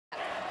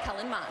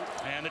Kellen Mond.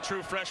 And the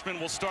true freshman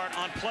will start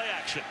on play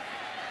action.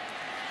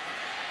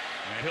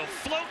 And he'll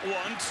float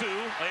one to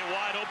a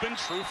wide open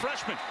true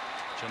freshman.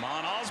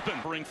 Jamon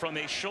Osborne suffering from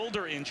a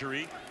shoulder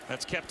injury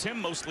that's kept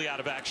him mostly out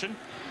of action.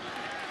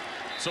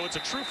 So it's a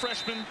true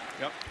freshman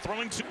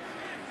throwing to.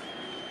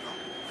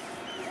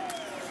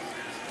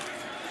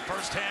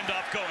 First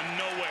handoff going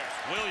nowhere.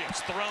 Williams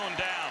thrown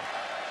down.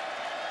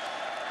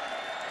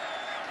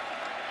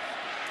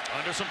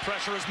 Under some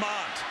pressure is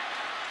Mond.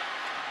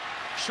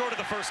 Short of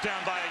the first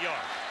down by a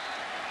yard.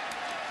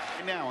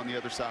 Now on the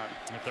other side.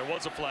 If there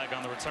was a flag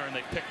on the return,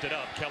 they picked it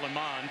up. Kellen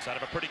Mond out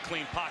of a pretty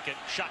clean pocket,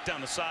 shot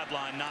down the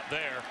sideline, not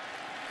there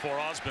for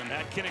Osborne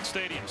at Kinnick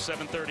Stadium,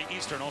 7:30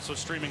 Eastern, also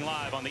streaming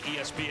live on the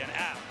ESPN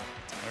app.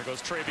 There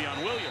goes Travion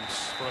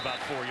Williams for about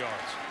 4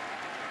 yards.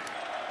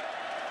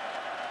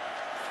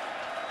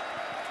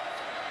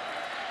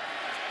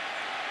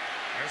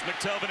 There's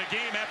McTelvin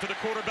again after the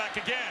quarterback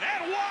again,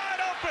 and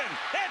wide open.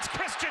 It's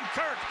Christian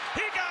Kirk.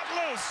 He got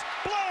loose.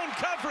 Blown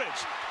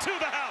coverage to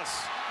the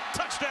house.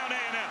 Touchdown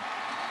A&M.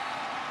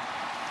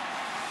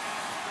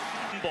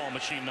 Ball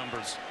machine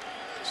numbers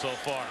so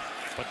far.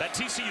 But that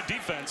TCU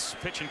defense,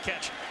 pitch and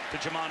catch to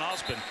Jamon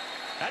Osborne,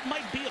 that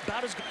might be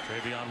about as good.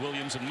 Travion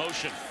Williams in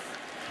motion.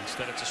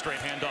 Instead, it's a straight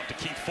handoff to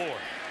Keith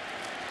Ford.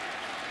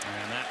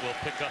 And that will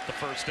pick up the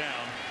first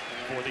down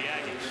for the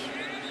Aggies.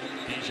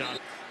 Bijan.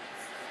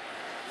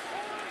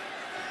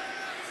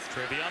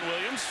 Travion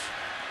Williams,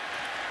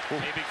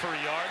 maybe for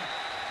a yard.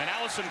 And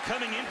Allison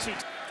coming into.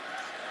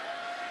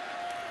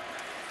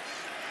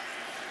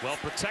 Well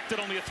protected,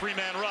 only a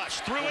three-man rush.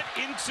 Threw it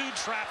into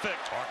traffic.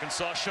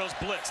 Arkansas shows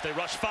blitz. They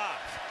rush 5.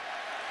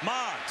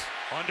 Mond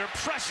under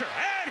pressure,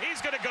 and he's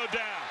going to go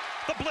down.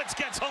 The blitz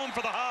gets home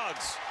for the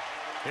Hogs.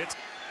 It's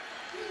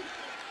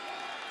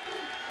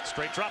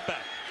straight drop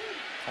back.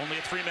 Only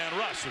a 3-man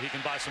rush, so he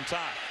can buy some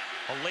time.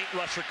 A late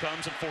rusher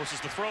comes and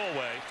forces the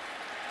throwaway.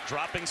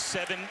 Dropping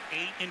 7-8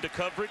 into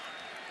coverage.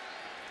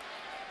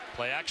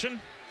 Play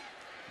action.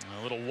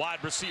 A little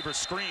wide receiver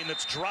screen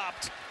that's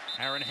dropped.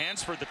 Aaron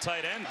Hansford, the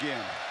tight end.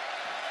 Again.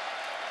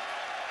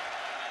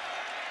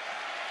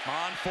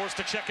 Mond forced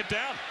to check it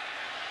down.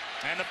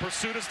 And the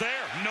pursuit is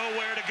there.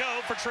 Nowhere to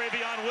go for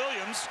Travion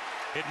Williams.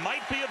 It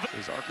might be a...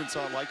 As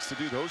Arkansas likes to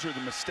do, those are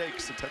the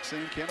mistakes the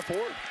Texans can't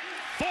afford.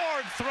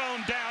 Ford thrown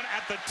down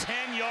at the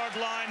 10-yard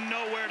line.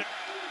 Nowhere to...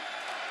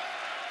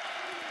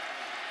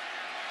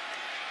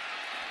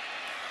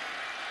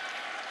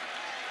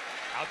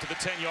 Out to the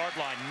 10-yard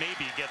line,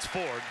 maybe gets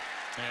Ford.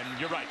 And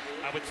you're right,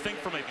 I would think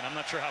from I'm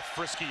not sure how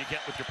frisky you get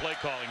with your play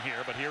calling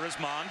here, but here is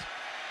Mond.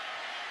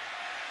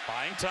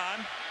 Buying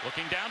time,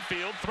 looking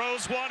downfield,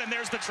 throws one, and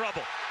there's the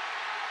trouble.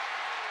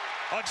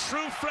 A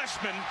true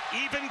freshman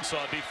even saw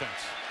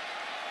defense.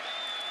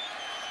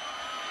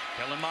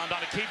 Kellen Mond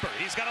on a keeper.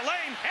 He's got a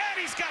lane, and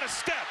he's got a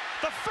step.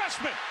 The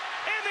freshman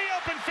in the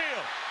open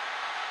field.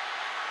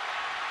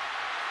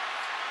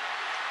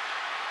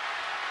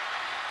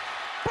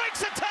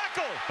 Breaks a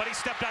tackle, but he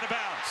stepped out of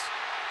bounds.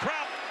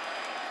 Crowd.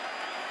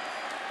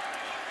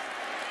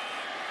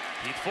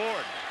 Keith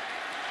Ford.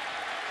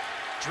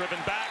 Driven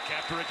back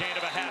after a gain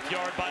of a half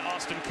yard by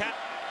Austin Cap.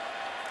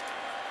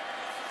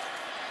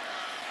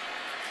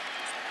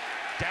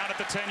 Down at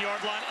the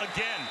 10-yard line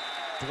again.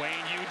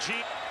 Dwayne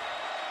Eugene.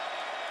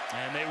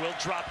 And they will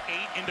drop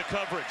 8 into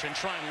coverage and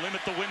try and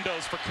limit the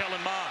windows for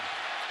Kellen Mond.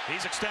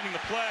 He's extending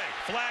the play.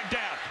 Flag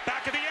down.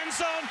 Back of the end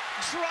zone.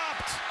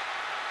 Dropped.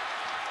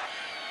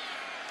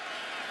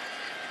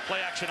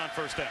 Play action on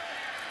first down.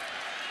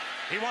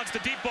 He wants the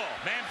deep ball.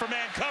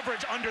 Man-for-man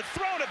coverage.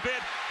 Underthrown a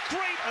bit.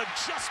 Great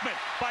adjustment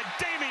by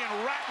Damian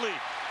Ratley.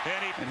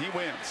 And he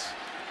wins.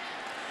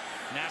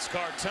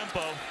 NASCAR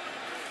tempo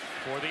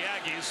for the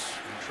Aggies.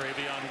 And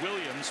Travion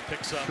Williams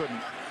picks up.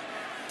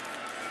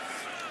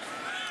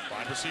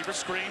 Wide receiver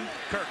screen.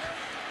 Kirk.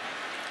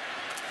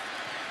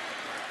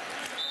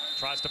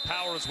 Tries to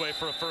power his way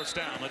for a first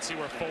down. Let's see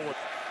where forward.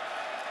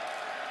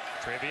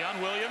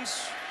 Travion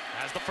Williams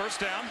has the first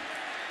down.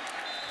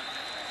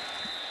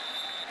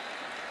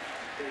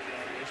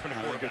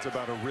 I think it's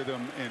about a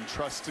rhythm and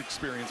trust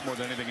experience more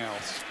than anything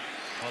else.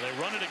 Well, they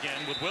run it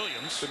again with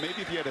Williams. So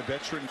maybe if you had a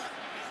veteran.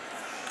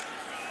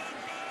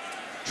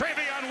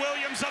 Travion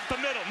Williams up the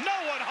middle. No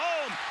one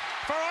home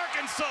for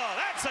Arkansas.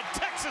 That's a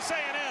Texas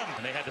A&M.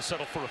 And they had to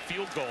settle for a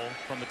field goal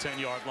from the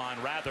 10-yard line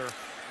rather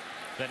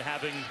than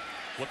having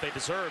what they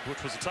deserved,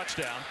 which was a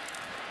touchdown.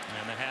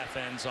 And the half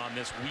ends on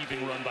this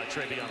weaving run by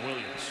Travion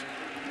Williams.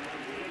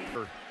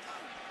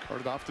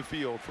 Carted off the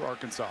field for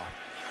Arkansas.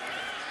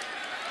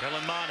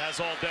 Kellen Mond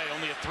has all day,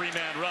 only a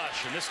 3-man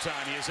rush, and this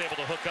time he is able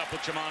to hook up with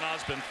Jamon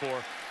Osborne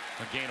for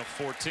a gain of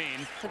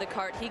 14. To the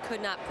cart, he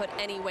could not put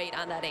any weight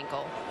on that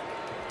ankle.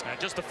 And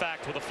just the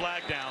fact with a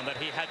flag down that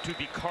he had to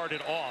be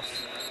carted off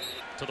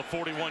to the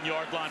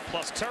 41-yard line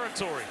plus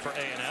territory for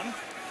A&M.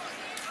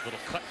 Little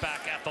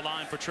cutback at the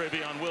line for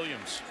Travion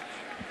Williams.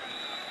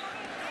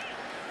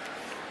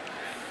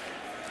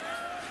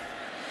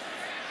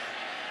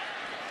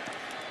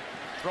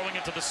 Throwing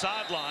it to the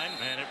sideline,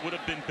 and it would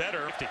have been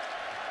better.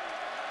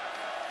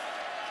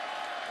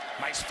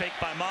 Nice fake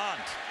by Mond.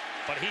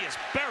 but he is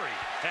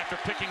buried after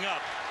picking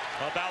up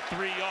about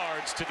 3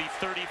 yards to the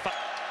 35.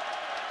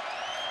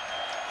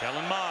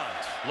 Kellen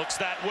Mond looks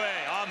that way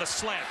on the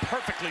slant,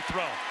 perfectly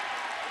thrown.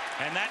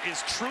 And that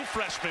is true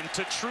freshman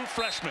to true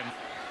freshman.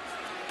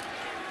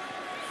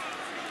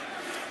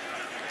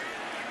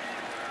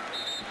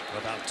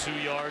 About 2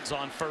 yards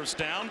on first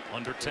down,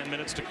 under 10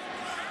 minutes to.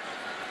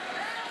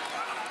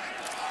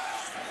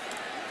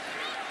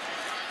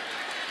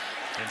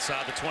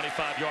 Inside the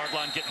 25-yard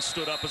line, getting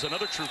stood up as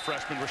another true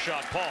freshman,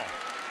 Rashad Paul.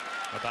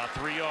 About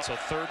 3 yards, so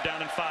 3rd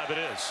down and 5 it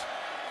is.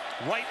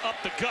 Right up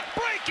the gut,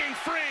 breaking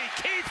free,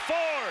 Keith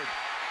Ford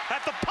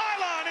at the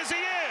pylon. Is he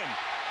in?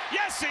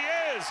 Yes, he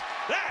is.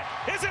 That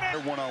is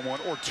an one-on-one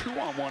or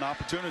 2-on-1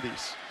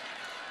 opportunities.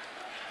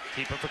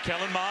 Keeper for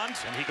Kellen Mond,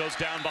 and he goes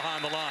down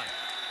behind the line.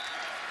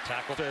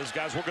 Tackle those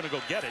guys, we're going to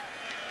go get it.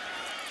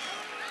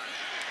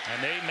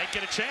 And they may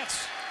get a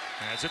chance,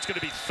 as it's going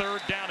to be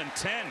 3rd down and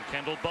 10.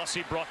 Kendall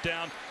Bussey brought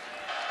down,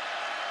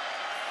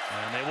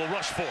 and they will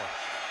rush for it.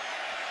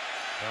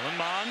 Kellen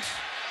Mond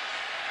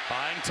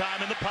buying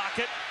time in the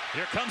pocket.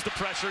 Here comes the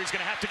pressure. He's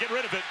going to have to get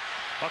rid of it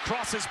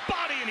across his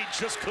body, and he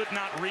just could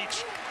not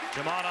reach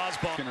Jamon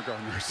Osborne.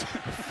 Kindergartners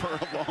for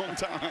a long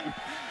time.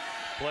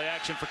 Play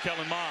action for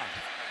Kellen Mond.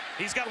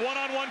 He's got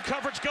one-on-one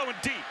coverage going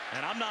deep,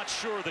 and I'm not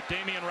sure that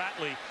Damian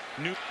Ratley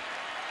knew.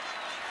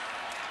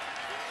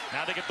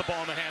 Now they get the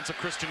ball in the hands of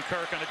Christian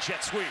Kirk on a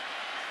jet sweep.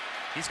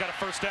 He's got a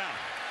 1st down.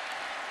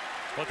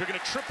 Well, if you're going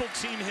to triple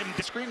team him,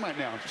 The screen right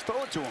now, just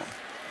throw it to him.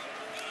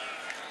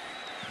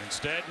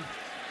 instead,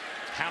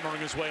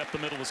 hammering his way up the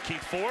middle is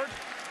Keith Ford.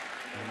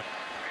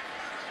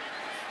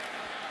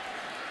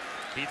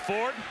 Keith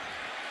Ford,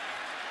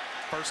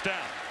 1st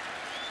down.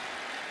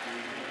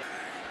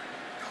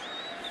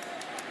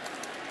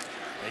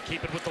 They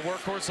keep it with the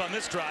workhorse on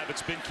this drive.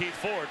 It's been Keith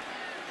Ford.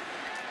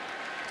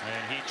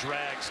 And he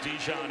drags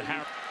Dijon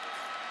Harris.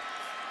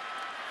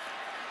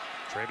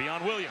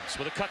 Travion Williams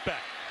with a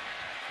cutback.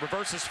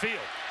 Reverses field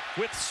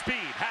with speed.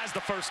 Has the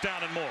 1st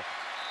down and more.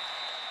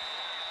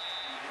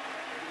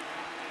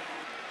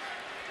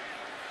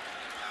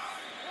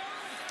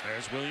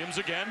 There's Williams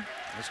again.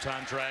 This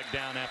time dragged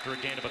down after a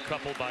gain of a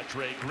couple by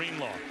Dre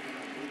Greenlaw.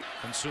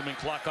 Consuming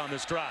clock on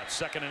this drive.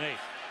 2nd and 8.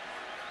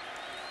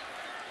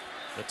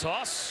 The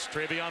toss,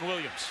 Travion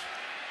Williams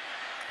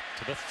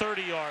to the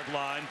 30-yard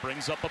line,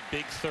 brings up a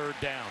big 3rd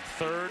down.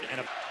 3rd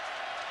and a.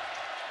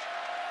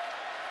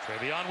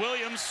 Travion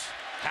Williams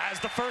has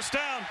the 1st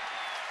down.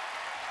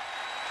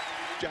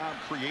 Job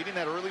creating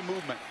that early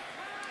movement.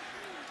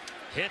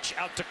 Hitch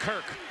out to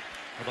Kirk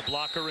with a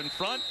blocker in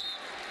front.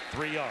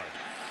 3 yard.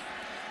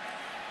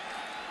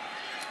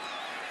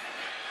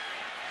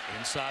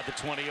 Inside the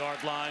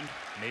 20-yard line,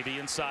 maybe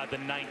inside the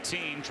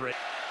 19. Dre.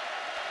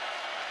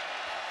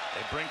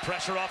 They bring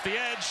pressure off the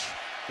edge.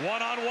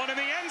 One-on-one in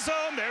the end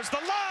zone. There's the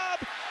lob.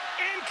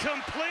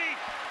 Incomplete.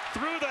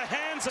 Through the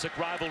hands. It's a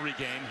rivalry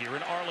game here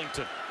in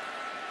Arlington.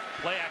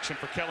 Play action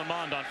for Kellen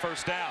Mond on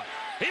 1st down.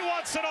 He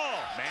wants it all.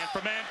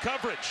 Man-for-man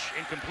coverage.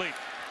 Incomplete.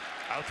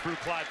 Out through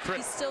Clyde Chris.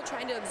 He's still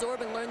trying to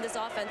absorb and learn this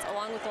offense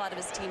along with a lot of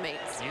his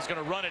teammates. He's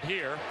going to run it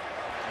here,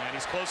 and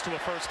he's close to a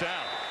 1st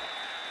down.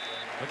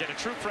 We'll get a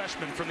true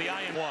freshman from the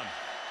IM1.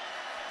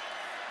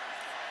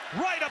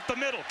 Right up the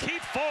middle,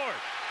 Keith Ford.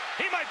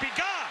 He might be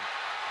gone.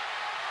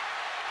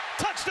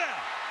 Touchdown.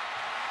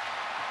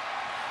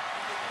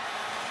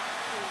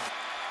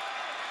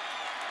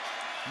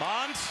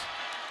 Mond,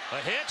 a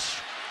hitch,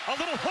 a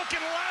little hook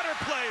and ladder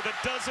play that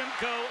doesn't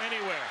go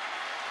anywhere.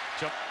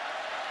 Jump.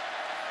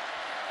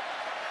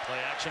 Play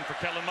action for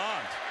Kellen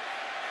Mond.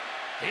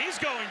 He's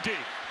going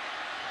deep.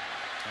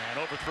 And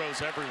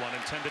overthrows everyone,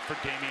 intended for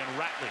Damian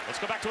Ratley. Let's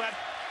go back to Ed.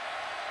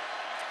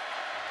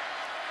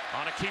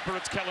 On a keeper,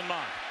 it's Kellen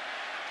Mond.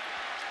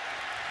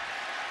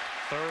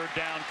 3rd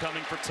down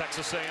coming for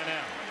Texas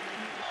A&M.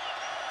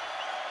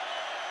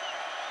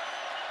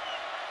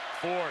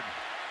 Ford.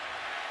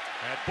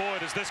 And boy,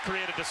 does this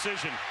create a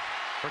decision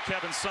for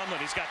Kevin Sumlin.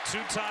 He's got 2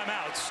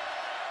 timeouts.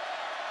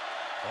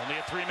 Only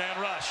a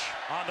 3-man rush.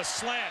 On the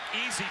slant,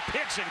 easy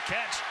pitch and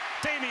catch.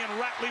 Damian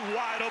Ratley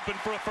wide open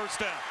for a 1st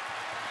down.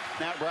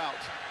 That route.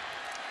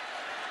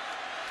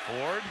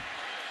 Ford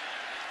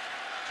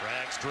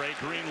drags Dre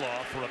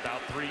Greenlaw for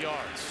about 3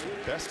 yards.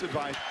 Best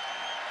advice.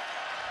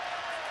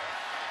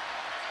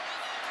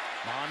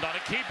 Mond on a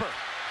keeper.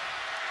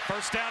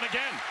 1st down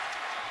again.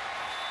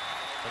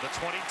 To the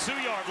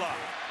 22-yard line.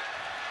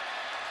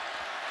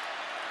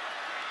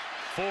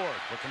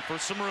 Ford looking for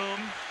some room.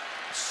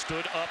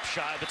 Stood up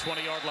shy of the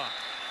 20-yard line.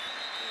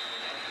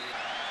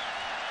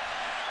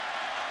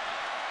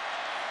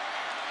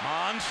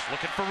 Mond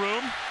looking for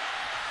room.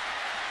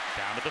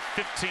 Down to the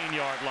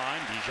 15-yard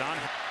line. Dijon.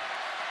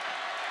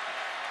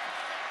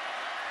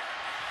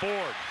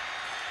 Ford.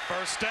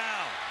 1st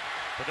down.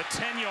 To the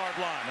 10-yard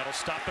line. That'll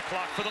stop the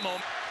clock for the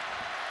moment.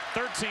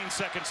 13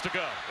 seconds to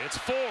go. It's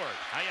Ford.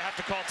 Now you have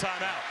to call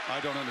timeout. I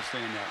don't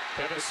understand that.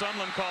 Kevin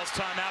Sumlin calls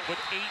timeout with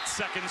 8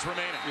 seconds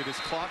remaining. It is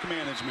clock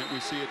management. We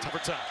see it.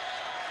 Overtime.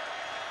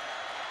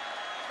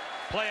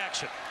 Play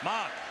action.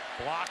 Mond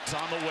blocked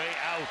on the way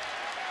out.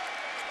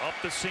 Up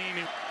the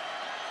seam.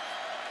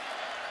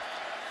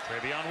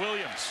 Travion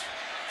Williams.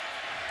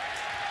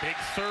 Big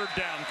third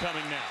down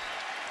coming now.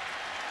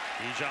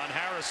 Bijan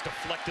Harris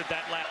deflected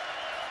that lap.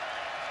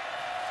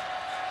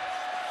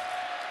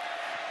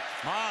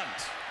 Mond,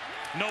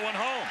 no one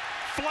home.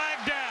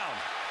 Flag down.